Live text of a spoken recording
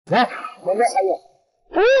来，我这还有。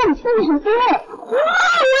这里很多。哇，我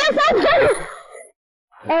要上车！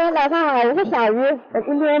早上好，我是小鱼，我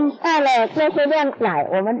今天带了这些靓仔，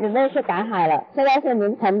我们准备去赶海了。现在是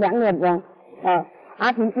凌晨2点钟。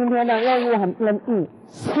阿平今天的任务很艰巨，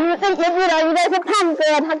其实最艰巨的一个是胖哥，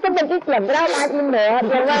他根本就捡不到拉筋膜，对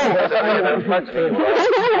不对？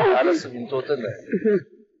拿着视频作证的。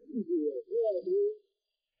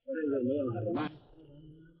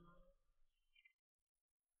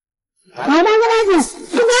来，大哥开始，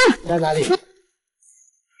出发。在哪里？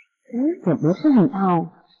也不是很大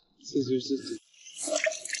哦。是。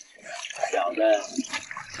小的，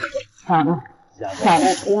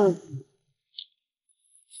不用。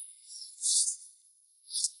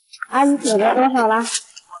阿姨写的多少了？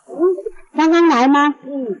刚刚来吗？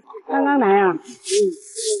刚刚来啊。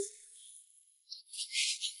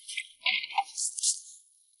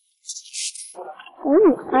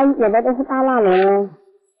阿姨写的都是大辣螺哦。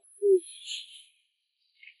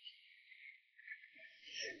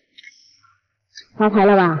发财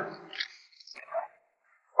了吧？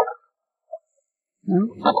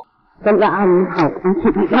跟着阿姨好开心，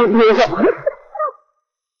要约我。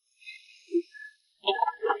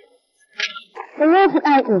这又是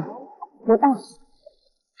袋子，不大。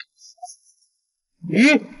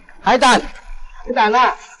鱼，海胆呢？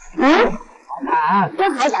这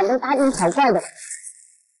海胆都大惊小怪的。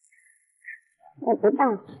不大，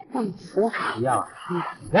不要。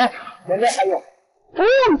来，我这还有。这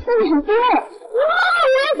里很多。哇，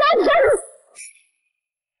我要上车！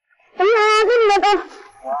这里的多，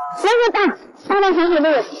这个大的小都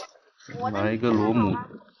有。拿一个螺母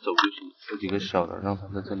走就行，有几个小的，让它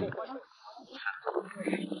在这里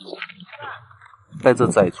带着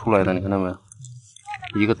仔出来的，你看到没有？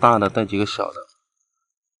一个大的带几个小的，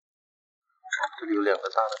这里有2个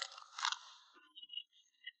大的。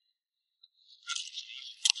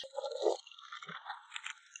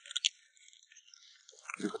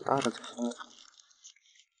这个大的在上面。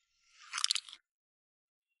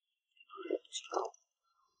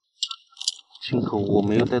进口我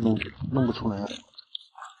没有带东西，弄不出来。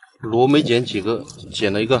螺没捡几个，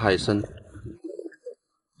捡了一个海参，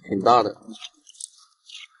挺大的。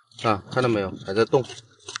啊，看到没有？还在动。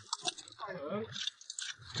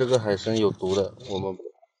这个海参有毒的，我们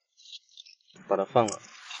把它放了。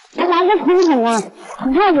拿个空桶啊！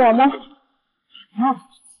你看我们，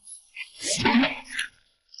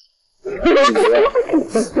笑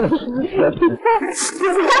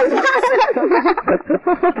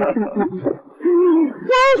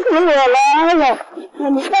死我了！哎呦，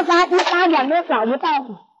你这发1、8、2都找不到。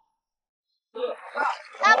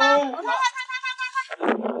大妈，我看。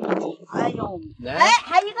哎呦，哎，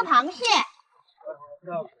还有一个螃蟹。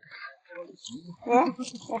这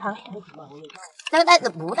螃蟹，这个袋子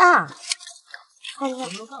不大，看一下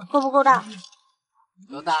够不够大？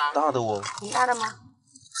多大？大的哦。挺大的吗？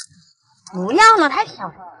不要了，太小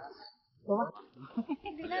了。走吧。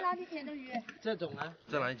你在哪里捡的鱼？这种啊？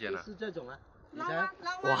在哪里捡的？是这种啊。捞吗？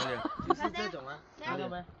哇，就是这种啊，看到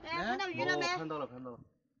没？看到鱼了没？看到了。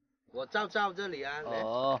我照这里啊。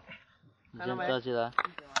你先照起来。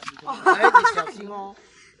哎，你小心哦。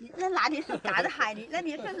你那哪里是赶海？你那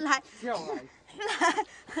里是来。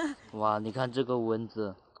哇，你看这个蚊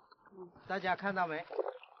子。大家看到没？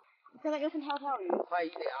这个就是跳跳鱼。快一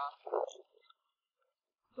点啊！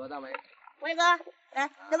捉到没？威哥，来，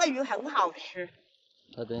这个鱼很好吃。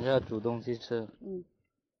他等一下煮东西吃。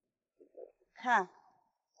看，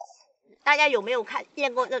大家有没有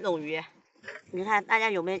见过这种鱼？你看，大家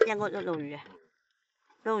有没有见过这种鱼？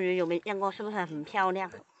这种鱼有没有见过？是不是很漂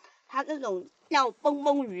亮？它这种叫蹦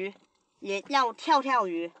蹦鱼，也叫跳跳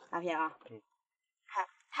鱼，大片啊。看，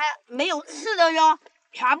它没有刺的哟，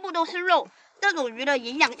全部都是肉。这种鱼的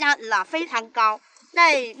营养价值啊非常高，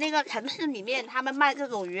在那个城市里面，他们卖这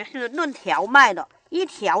种鱼是论条卖的，一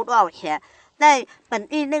条多少钱？在本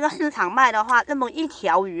地那个市场卖的话，这么一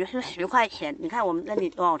条鱼是10块钱。你看我们这里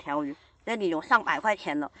多少条鱼？这里有上百块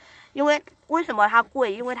钱了。为什么它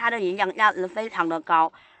贵？因为它的营养价值非常的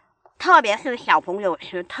高，特别是小朋友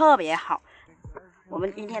吃特别好。我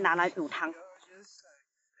们今天拿来煮汤。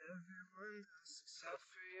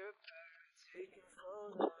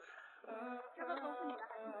这个都是你的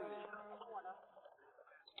还是我的？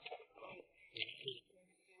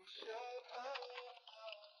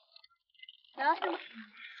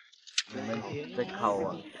你们在烤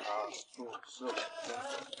啊？是。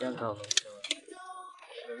这样烤。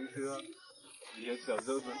能吃啊！以前小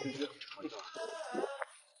时候都是这样。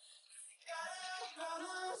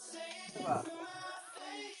是吧？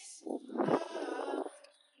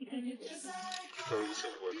都是什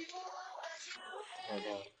么？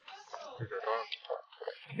这个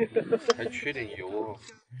还缺点油哦。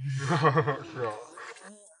是啊。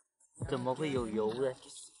怎么会有油呢？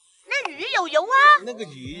那鱼有油啊！那个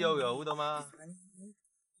鱼有油的吗？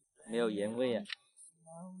没有盐味啊。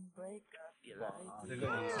这个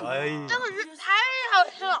鱼，哎，这个鱼太好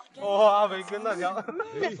吃了。哇，没跟大家。哇！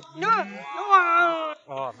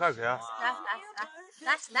哦，太可爱。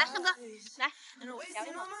来，胜哥，来，咬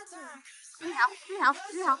一口，一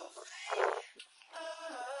条。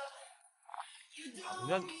你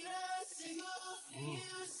看，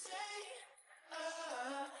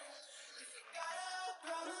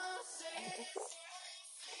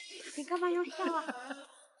你干嘛要笑啊？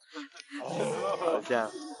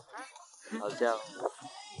好像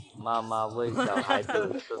妈妈喂小孩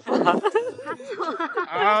子吃饭。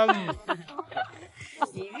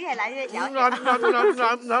你越来越了解。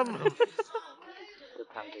这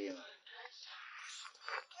汤可以吗？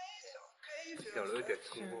咬了有点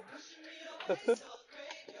粗。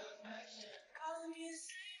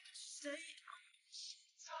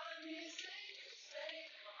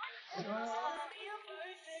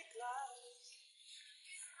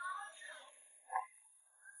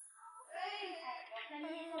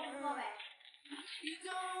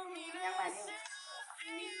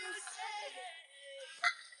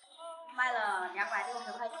卖了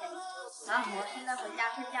260块钱，然后我现在回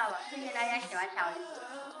家睡觉了，谢谢大家喜欢小鱼，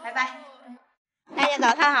拜拜。大家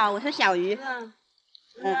早上好，我是小鱼。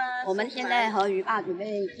我们现在和鱼爸准备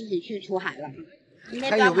自己去出海了。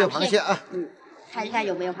看有没有螃蟹啊？看一下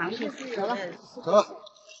有没有螃蟹。走了。走了。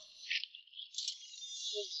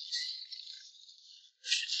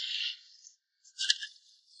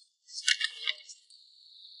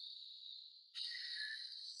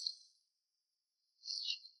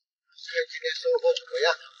今天收获怎么样？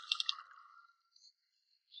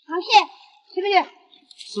螃蟹，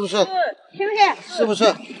是不是？是不是？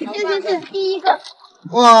是第一个。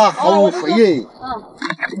哇，好肥耶！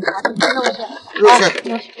肉蟹。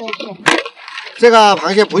这个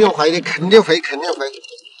螃蟹不用怀疑，肯定肥。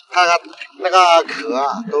它那个壳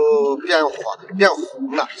啊都变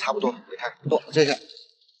红了，差不多。你看，这个。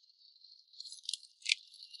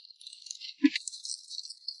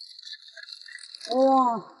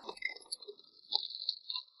哇！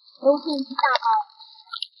都是一大包。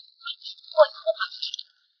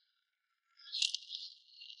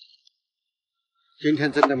今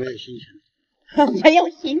天真的没有心情。没有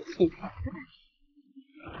心情。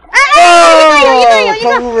有一个。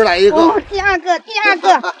正入来一个。第二个。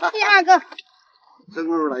正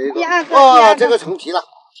入来一个。第二个。哇，这个成皮了。它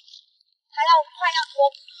快要脱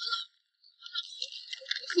壳了。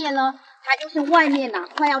蟹呢，它就是外面呐，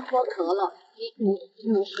快要脱壳了。你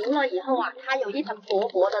煮熟了以后啊，它有一层薄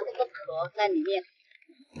薄的那个壳在里面。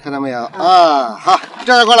看到没有？啊，好，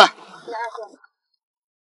第二个了。第二个。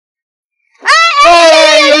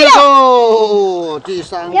有，第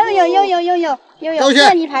三个。有，高蟹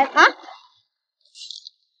这一排啊？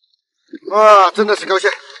哇，真的是高蟹。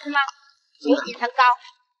是吗？有几层高？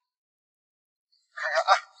看看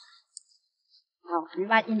啊。好，鱼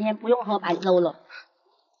爸今天不用喝白粥了。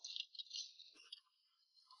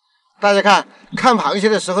大家看螃蟹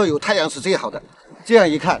的时候有太阳是最好的。这样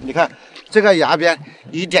一看，你看这个崖边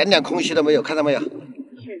一点点空隙都没有，看到没有？是。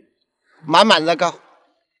满的高。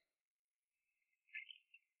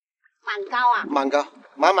满高啊？满高，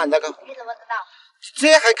满的高。你怎么知道？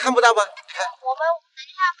这还看不到吗？看。我们等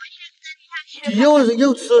一下回去跟你看吃。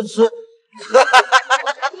又吃。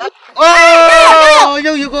哦，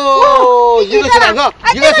又一个，一个是两个，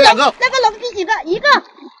一个是两个。那个笼第几个？一个。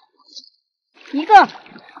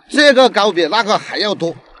这个高比那个还要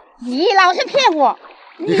多。你老是骗我。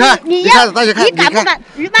你看，大家看，你敢不敢？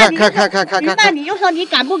鱼爸，看，鱼爸，你就说你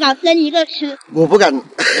敢不敢蒸一个吃？我不敢。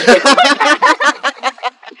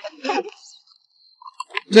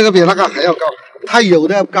这个比那个还要高，它有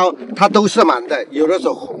的高，它都是满的，有的是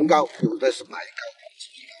红高，有的是白高。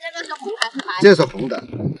这个是红还是白？这是红的。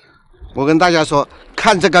我跟大家说，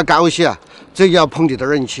看这个高蟹啊，这要碰你的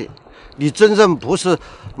运气。你真正不是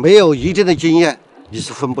没有一定的经验，你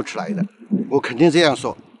是分不出来的。我肯定这样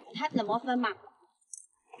说。它怎么分嘛？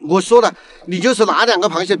我说了，你就是拿两个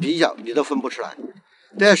螃蟹比较，你都分不出来。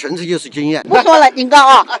这神奇就是经验。不说了，金哥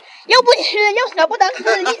啊，又不吃又舍不得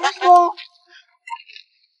吃，一直说。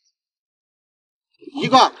一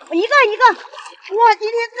个。哇，今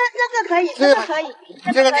天这个可以，这个可以。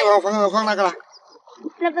这个地方放那个了。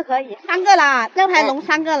这个可以，3个啦，这排笼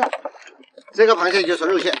3个了。这个螃蟹就是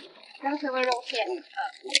肉蟹。这是肉蟹。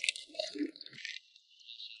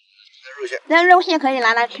肉蟹。这肉蟹可以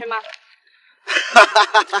拿来吃吗？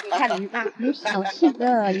你看鱼爸，你小气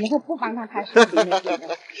的，以后不帮他拍视频了。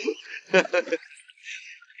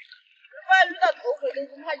怕遇到头回的，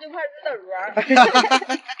就怕遇到鱼儿。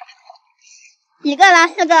几个了？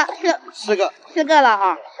四个。4个了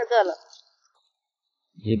啊，4个了。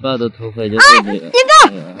一半的土匪就是你。一个。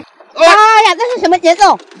哎呀，这是什么节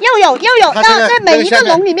奏？又有，这每一个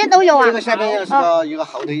笼里面都有啊。这个下面也是个一个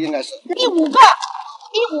好的，应该是。第5个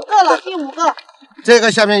了，第5个。这个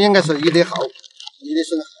下面应该是一粒好，一粒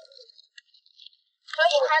是好。所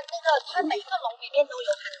以它每个笼里面都有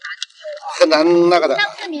很难那个的。上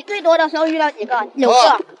次你最多的时候遇到几个？9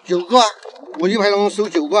个。9个啊，我一排能收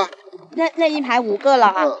9个。那一排5个了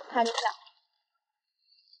啊，看一下。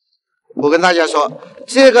我跟大家说，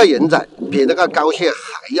这个银仔比那个膏蟹还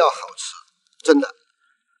要好吃，真的。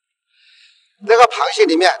那个螃蟹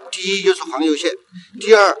里面，第一就是黄油蟹，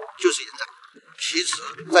第二就是银仔，其次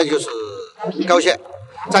再就是膏蟹，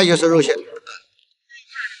再就是肉蟹。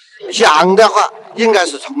讲的话，应该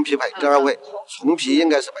是虫皮排第2位，虫皮应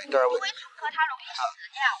该是排第2位。因为虫壳它容易死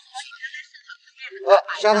掉，所以它在市场上面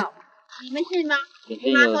很少买到。你们信吗？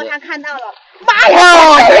你妈说她看到了。妈呀！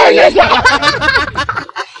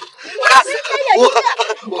你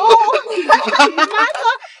妈说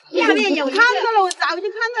下面有，看到了，我早就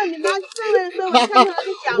看到你妈上来的时候，我看到那个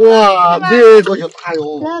脚。哇，这个就大哟！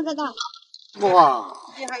那个大。哇！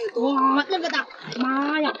这还有多？哇，那个大！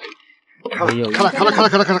妈呀！看了。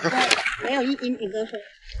没有1斤，你哥说。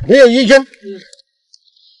没有1斤。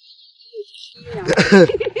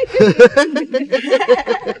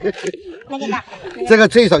那个大。这个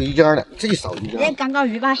最少1斤了，最少1斤。连刚刚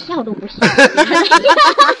鱼爸笑都不笑。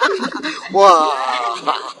哇！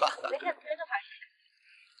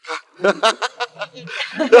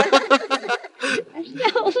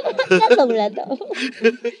笑懂人的。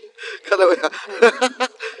看到没有？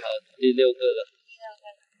第6个了。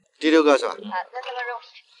第6个是吧？啊，那这个肉蟹。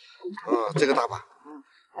啊，这个大吧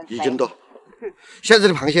，1斤多。现在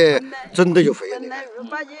的螃蟹真的有肥啊！你看。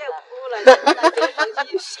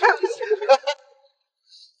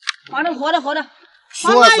活的。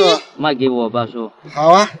说是卖给我吧，叔。好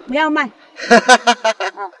啊。不要卖。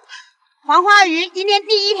黄花鱼，今天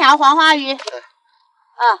第1条黄花鱼。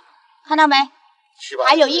看到没？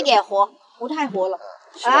还有一点活，不太活了。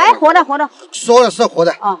哎，活的。说的是活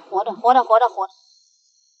的。啊，活的。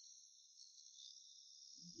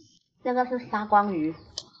这个是沙光鱼。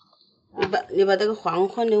你把这个黄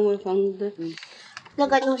换成黄的。这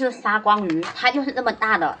个就是沙光鱼，它就是这么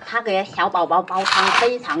大的，它给小宝宝煲汤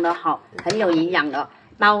非常的好，很有营养的，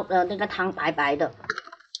煲的那个汤白白的。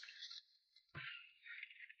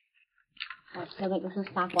这个就是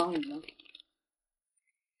沙光鱼了。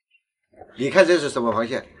你看这是什么螃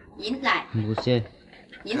蟹？银仔。母蟹。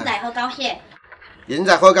银仔和膏蟹。银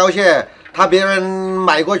仔和膏蟹，他别人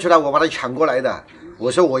买过去了，我把它抢过来的。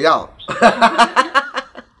我说我要。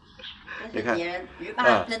你看，别人鱼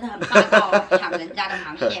爸真的很霸道，抢人家的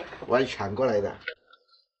螃蟹。我还抢过来的。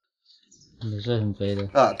都是很肥的。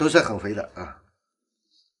啊，都是很肥的啊。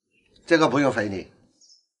这个不用肥你。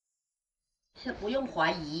是不用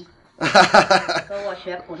怀疑。和我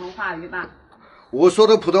学普通话鱼爸。我说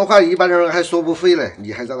的普通话一般人还说不会嘞，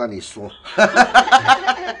你还在那里说。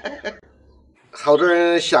好多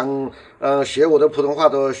人想学我的普通话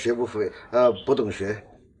都学不会，不懂学。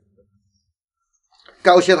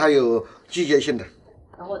膏蟹它有季节性的。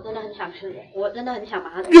我真的很想吃，我真的很想把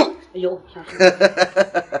它。呦，想吃。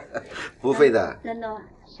不会的。真的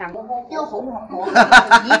想又红，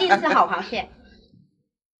一定是好螃蟹。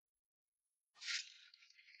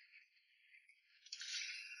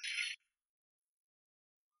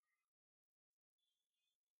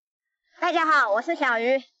大家好，我是小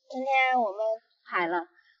鱼。今天我们海了，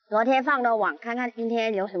昨天放的网，看看今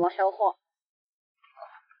天有什么收获。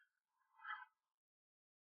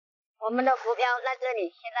我们的浮标在这里，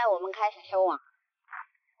现在我们开始收网。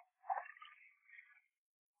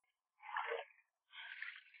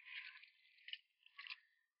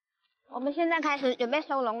我们现在开始准备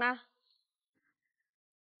收笼啦。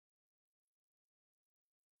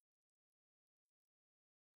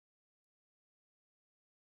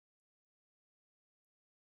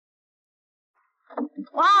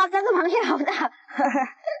哇，这个螃蟹好大！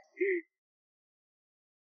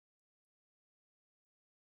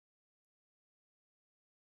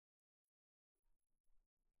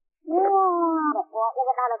哇，那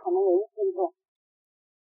个大的可能有1斤多。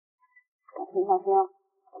挺小心哦。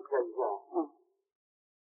我看一下。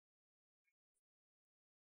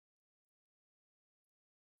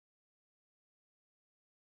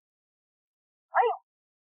哎呦，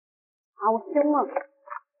好凶啊！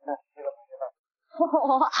这个螃蟹大。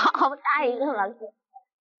好大一个螃蟹。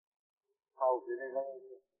好肥的那个。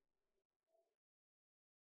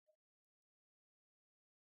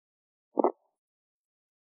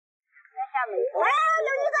没错。哎，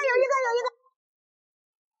有一个。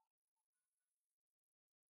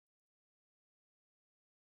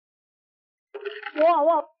哇！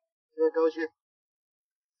这个高兴，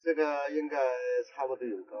这个应该差不多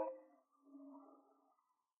有高。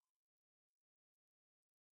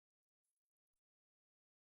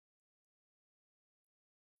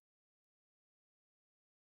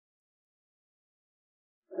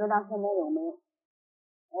不知道现在有没有？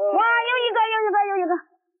哇，有一个。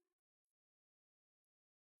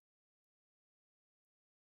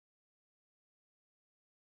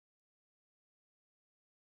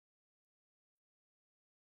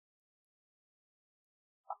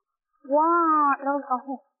哇，那个高兴。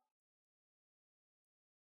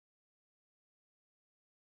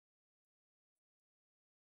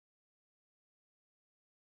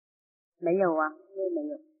没有啊，没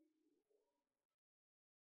有。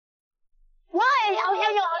哇，好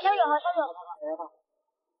像有。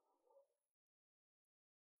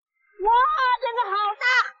哇，这个好大，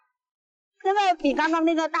这个比刚刚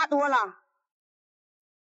那个大多了。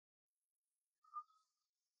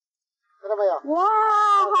看到没有？哇，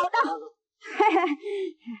好大！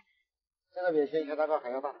这个比先前那个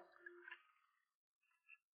还要大。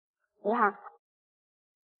你好，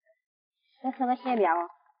这是个蟹苗啊。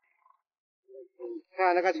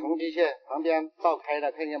看那个重皮蟹旁边爆开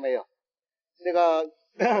的，看见没有？这个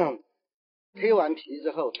推完皮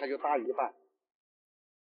之后，它就大一半。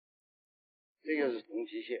这就是重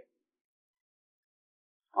皮蟹。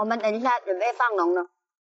我们等一下准备放笼了。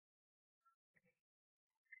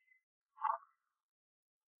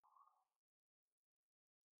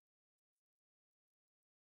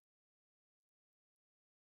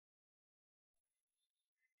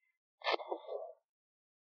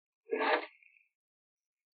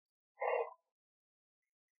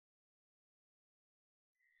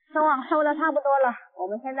收网收的差不多了，我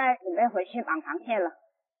们现在准备回去绑螃蟹了。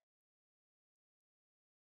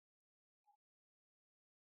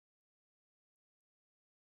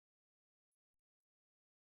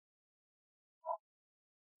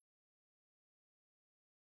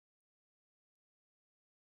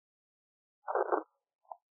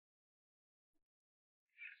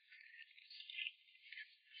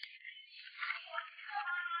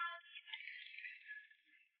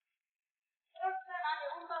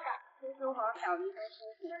叔叔和小鱼的心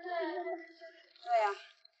情。对呀。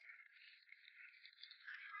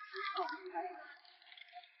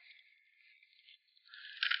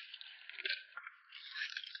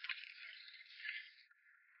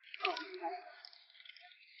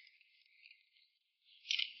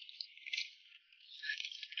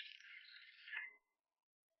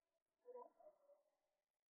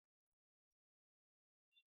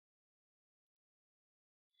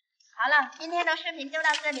好了，今天的视频就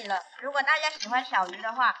到这里了。如果大家喜欢小鱼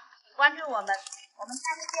的话，请关注我们，我们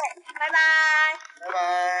下次见，拜拜。拜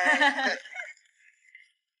拜。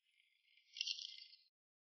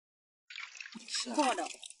破的。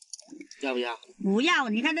要不要？不要，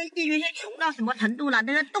你看那寄居蟹穷到什么程度了？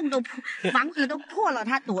那个洞都破，房子都破了，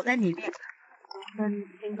它躲在里面。跟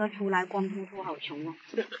兵哥出来光秃秃，好穷哦。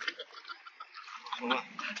穷啊！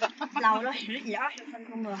老了10几20分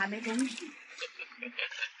钟了，还没东西。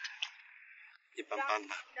一般般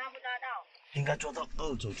吧。抓不抓到？应该抓到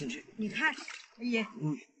哦，走进去。你看，哎呀。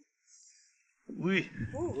喂。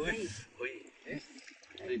可以。可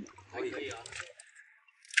以。可以啊。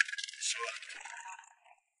是吧？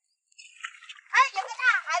哎，有个大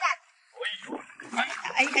海胆。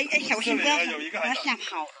哎，小心不要吓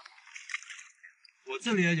跑了。我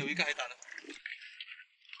这里有一个海胆了。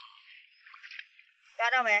抓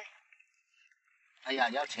到没？哎呀，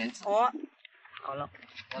要钳子。哦，好了。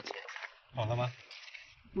要钳子。好了吗？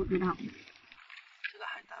不知道。这个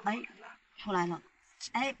海胆。哎，出来了。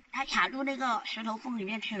哎，它卡住那个石头缝里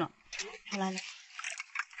面去了，出来了。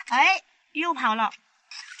哎，又跑了。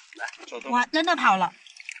来，走动。哇，真的跑了。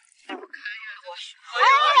哎，我看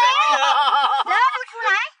呀，然后就出来。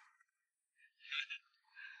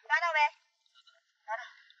抓到没？抓到。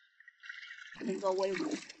那个威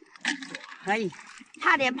武。可以，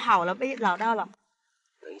差点跑了，被找到了。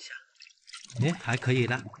等一下。哎，还可以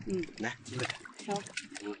啦。来，这个。收。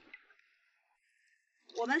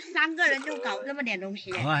我们3个人就搞这么点东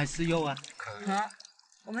西。壳还是肉啊？壳。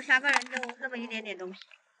我们3个人就这么一点点东西。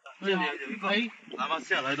这里有一个，哎，拿把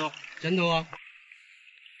下来的，真的啊。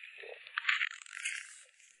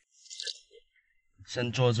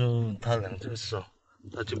先抓住它2只手，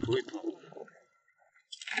它就不会跑。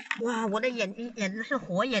哇，我的眼睛简直是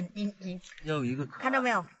火眼金睛。又一个壳。看到没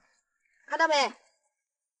有？看到没？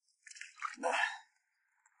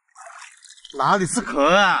哪里是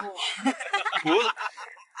壳啊？不是，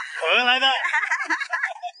壳来的，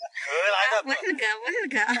壳来的，不是壳，不是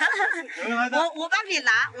壳。壳来的。我帮你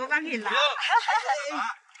拿，我帮你拿。走。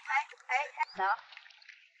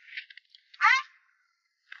哎，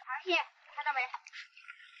螃蟹，看到没？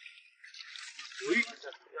喂，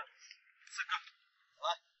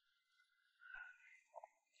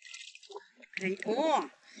可以哦，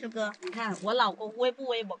秀哥，你看我老公威不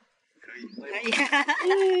威猛？可以。可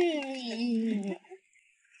以。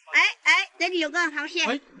哎，这里有个螃蟹。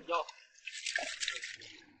哎，要。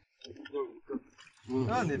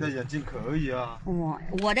那你的眼睛可以啊。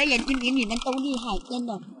我的眼睛比你们都厉害，真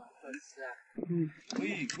的。是啊。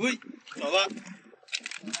喂，走了。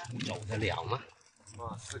走得了吗？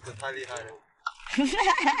哇，这个太厉害了。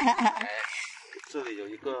这里有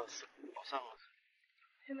一个好像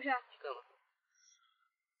是不是？一个吗？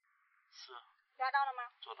是。抓到了吗？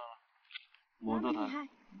抓到了。摸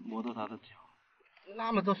到他的脚。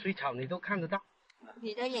那么多水草你都看得到？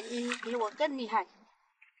你的眼睛比我更厉害。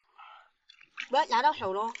不要拿到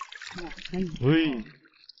手喽。可以。喂。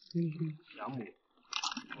小母。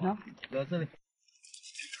好，在这里。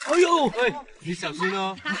哎呦，哎，你小心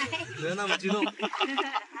哦，不要那么激动，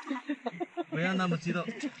不要那么激动，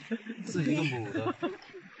是一个母的，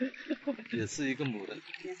也是一个母的。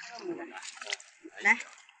来，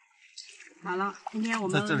好了，今天我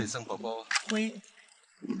们在这里生宝宝。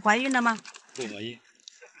怀孕了吗？不怀孕。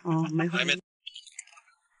哦，没怀孕。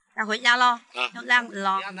要回家喽，就这样子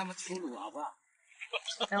喽。不要那么粗鲁好不好？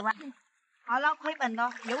走吧。好了，亏本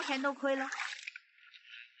了，油钱都亏了。你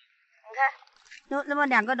看。就那么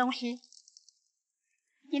2个东西，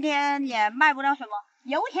今天也卖不到什么，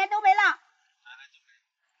油钱都没了，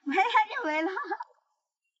没了就没了。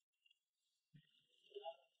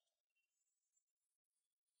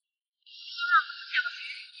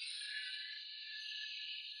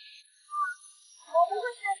我不会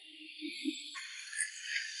吃。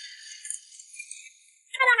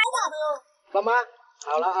看到海藻没有？妈妈，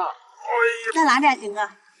好了啊。再拿点行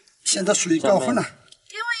啊。现在水高分了。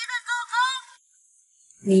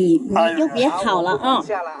你就别吵了啊！你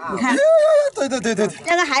看，对，这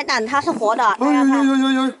个海胆它是活的，大家看。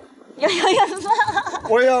有。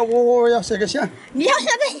我要摄个像。你要摄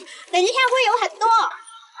个，等一下会有很多。好。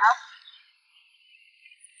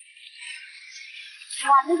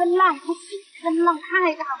哇，这个浪，这个浪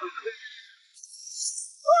太大了。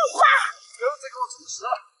哇！有这个主食了。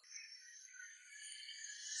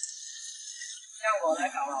让我来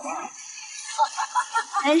搞好不好？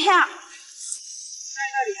等一下。在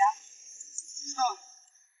那里啊。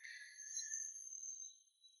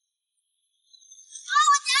我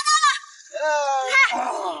夹到了。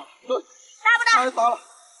对。大不大？太大了，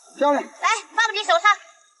漂亮。来，放你手上，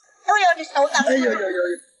都有你手掌。哎呦。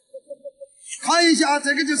看一下，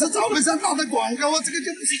这个就是早会上打的广告啊，这个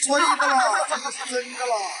就不是吹的了，这个是真的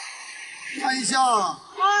了。看一下。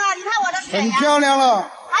哇，你看我的水呀。很漂亮了。哇。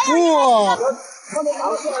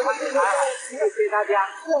谢谢大家。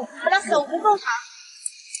我的手不够长。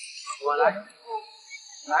我来。来。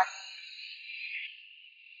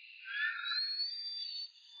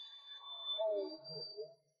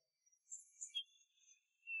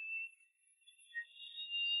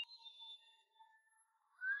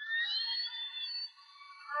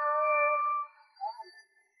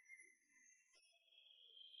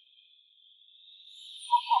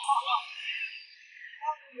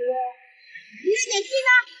你的眼镜呢？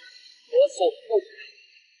我手不。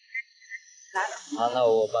好，那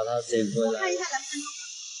我把它捡回来。看一下能不能。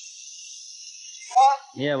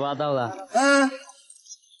你也挖到了。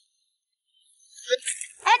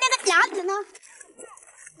哎，那个夹子呢？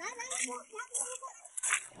来，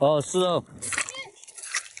哦，是哦。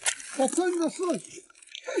我真的是。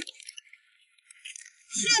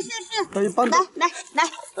是。可以搬到。来，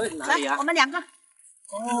哪里啊？我们2个。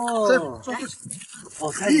哦。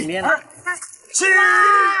哦，在里面了。7。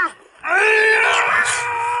哎呀！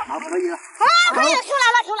好，可以了。啊，可以了，出来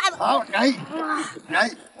了。好，来。可以。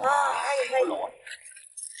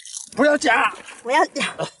不要夹。我要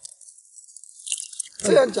夹。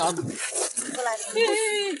这样夹。出来。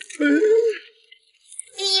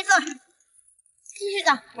第一个，继续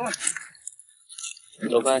找。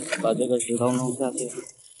走开，把这个石头弄下去。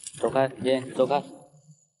走开，爷，走开。啊，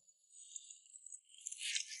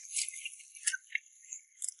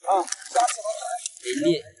下次我来。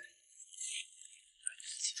林立。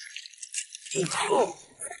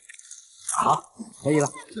好，可以了。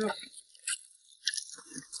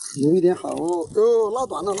有一点好哦，拉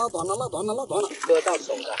短了。割到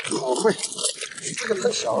手的。好会，这个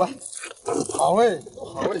太小了。好哎，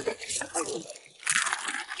好哎。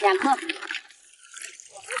2颗。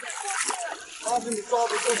他给你抓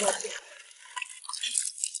的多少？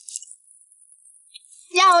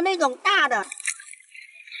要那种大的。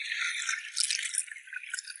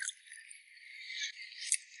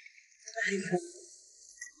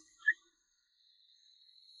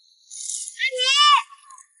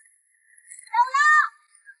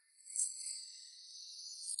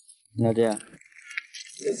那这样，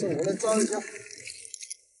这次我来照一下。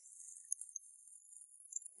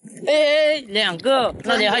哎，两个，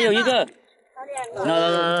那里还有一个，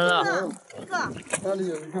那，一个，那里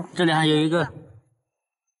有一个，这里还有一个。哎，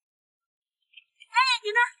你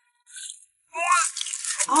呢？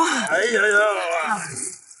哎呀呀，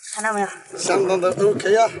看到没有？相当的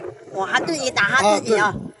OK 啊。哇，他自己打他自己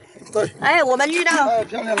啊。对。哎，我们遇到太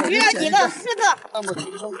漂亮了。遇到几个？4个。那么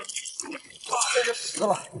轻松。这个死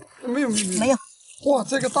了，没有。哇，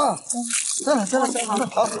这个大，在哪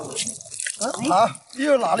跑？跑，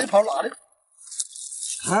又哪里跑哪里。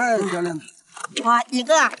太漂亮了。哇，一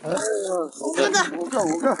个啊。哎呀，5个。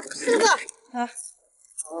4个。啊。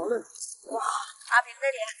好嘞。哇，阿平这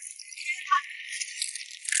里。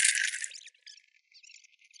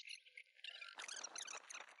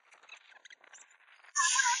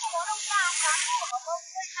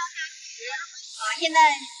现在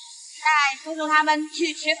带叔叔他们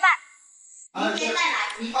去吃饭。明天再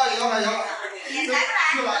来。有。你来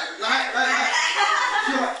不来？来。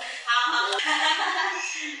好。这个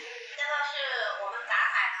是我们赶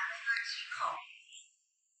海的那个进口。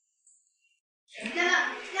这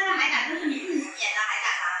个海胆就是你自己捡的海胆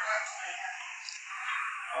吗？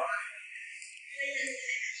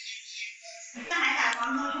这海胆黄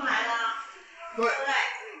豆出来了。对。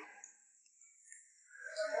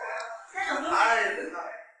这种就是太冷了。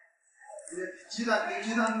鸡蛋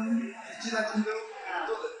蒸粥做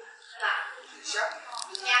的。是吧？香。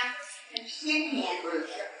很鲜甜。对，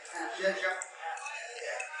鲜香。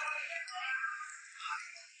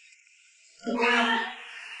好了，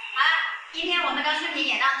今天我们的视频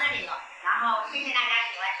也到这里了，然后谢谢大家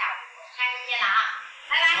喜欢小鱼，我们下期见了啊，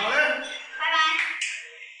拜拜。好嘞。拜拜。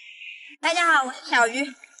大家好，我是小鱼。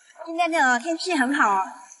今天的天气很好啊，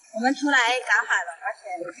我们出来赶海了，而且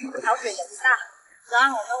潮水也不大。然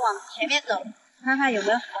后我们往前面走，看看有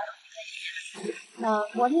没有什么。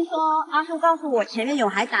我听说阿叔告诉我前面有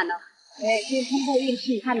海胆呢，我也去碰碰运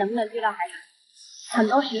气，看能不能遇到海胆。很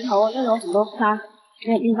多石头，又有很多沙，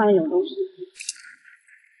那地方有东西。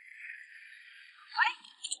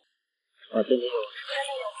这里有。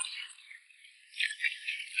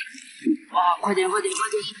哇，快点！一出来就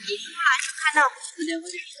看到。快点！一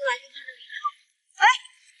出来就看到。哎。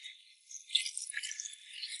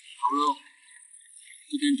好了，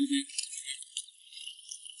这边。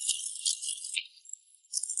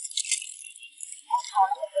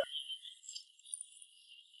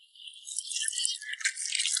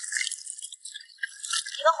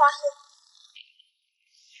一个花蟹。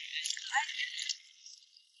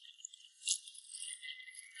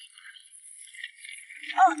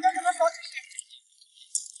哦，这是个手指蟹。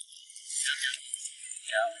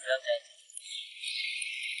不要再。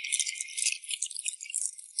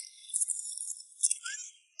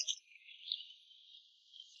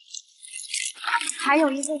还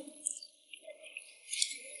有一个。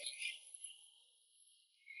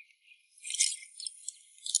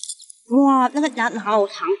哇，那个夹子好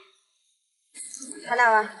长，看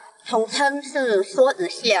到吗？统称是梭子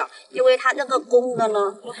蟹啊，因为它这个公的呢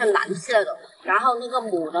就是蓝色的，然后那个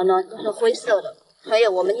母的呢就是灰色的，所以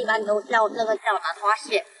我们一般都叫这个叫兰花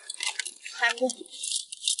蟹。3个，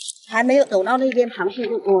还没有走到那边，螃蟹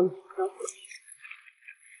就多了。哇，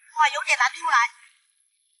有点难出来。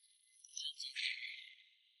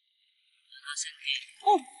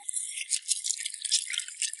哦，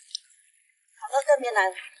跑到这边来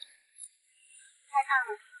了。太大了，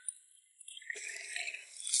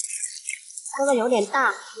这个有点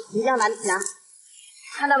大，比较难拿，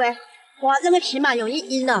看到没？哇，这个起码有1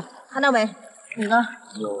英了，看到没？你呢？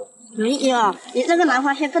有1英啊！你这个兰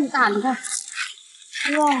花蟹更大，你看，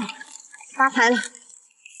哇，发财了！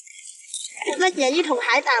我再捡1桶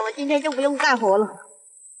海胆，我今天就不用干活了。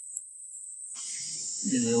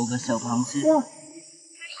这里有个小螃蟹。哇，太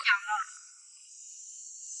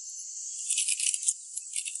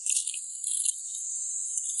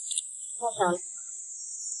小了。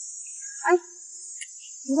哎，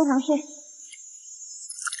一个螃蟹。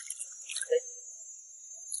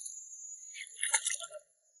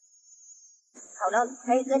好的，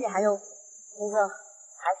哎，这里还有一个海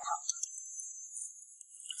草。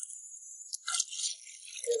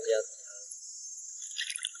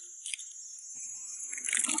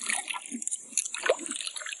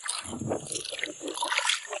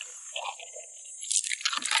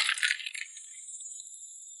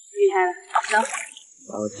厉害了，走。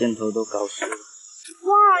把我箭头都搞湿了。哇，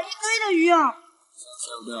哇，一堆的鱼哦。小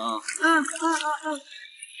的啊。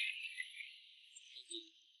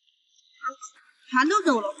船都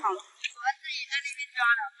走了，好了，我们自己在那边抓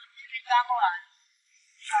的，那边抓过来。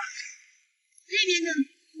那边的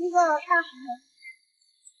那个大石头。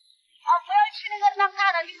不要去那个浪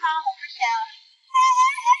大的地方，好危险啊！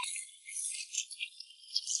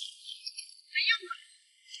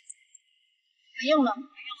没用了，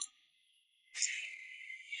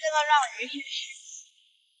这个让鱼去吃。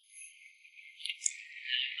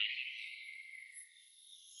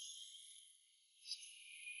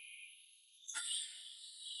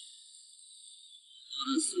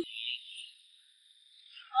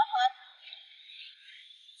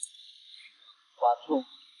划错。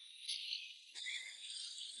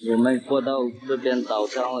我们过到这边岛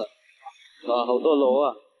上了，哇，好多螺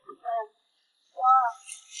啊！哇！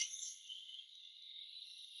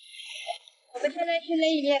我们现在去那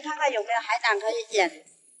一边看看有没有海胆可以捡。我们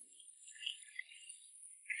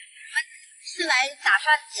是来打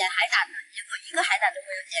算捡海胆的，结果一个海胆都没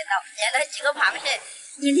有捡到，捡了几个螃蟹。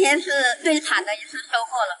今天是最惨的一次收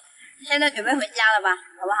获了，现在准备回家了吧，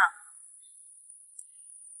好不好？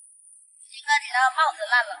金哥，你的帽子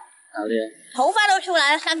烂了。哪里？头发都出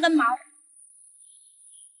来了，3根毛。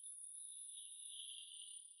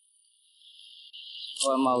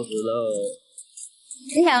换帽子了。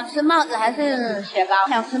你想吃帽子还是雪糕？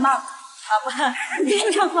想吃帽子啊？不是，你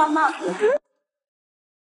想换帽子。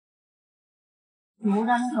牛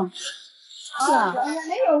的那种。是啊。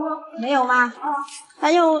没有吗？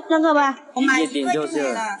还有这个吧，我买一个就可以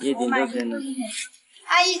了。一顶就行了。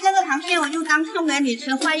阿姨，这个螃蟹我就当送给你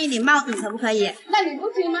吃，换一顶帽子可不可以？那你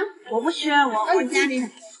不吃吗？我不吃，我家里，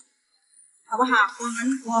好不好？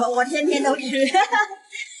我天天都吃。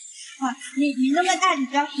你那么大，你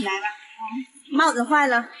装起来吧。帽子坏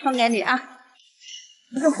了，送给你啊。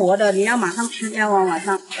这是活的，你要马上吃掉哦，晚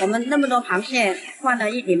上。我们那么多螃蟹，换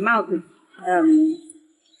了一顶帽子，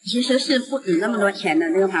其实是不止那么多钱的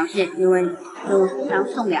那个螃蟹，因为就当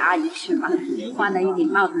送给阿姨吃嘛，换了一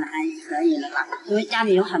顶帽子还可以了吧？因为家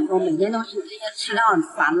里有很多，每天都吃这些，吃到很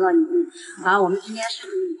烦了。好，我们今天视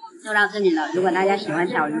频就到这里了。如果大家喜欢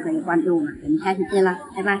小鱼，可以关注我们，我们下期见了，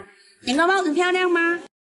拜拜。顶个帽子漂亮吗？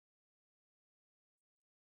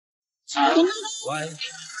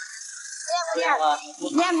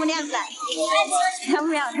亮不亮仔？漂不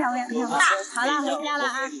漂亮？好了，回家了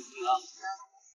啊。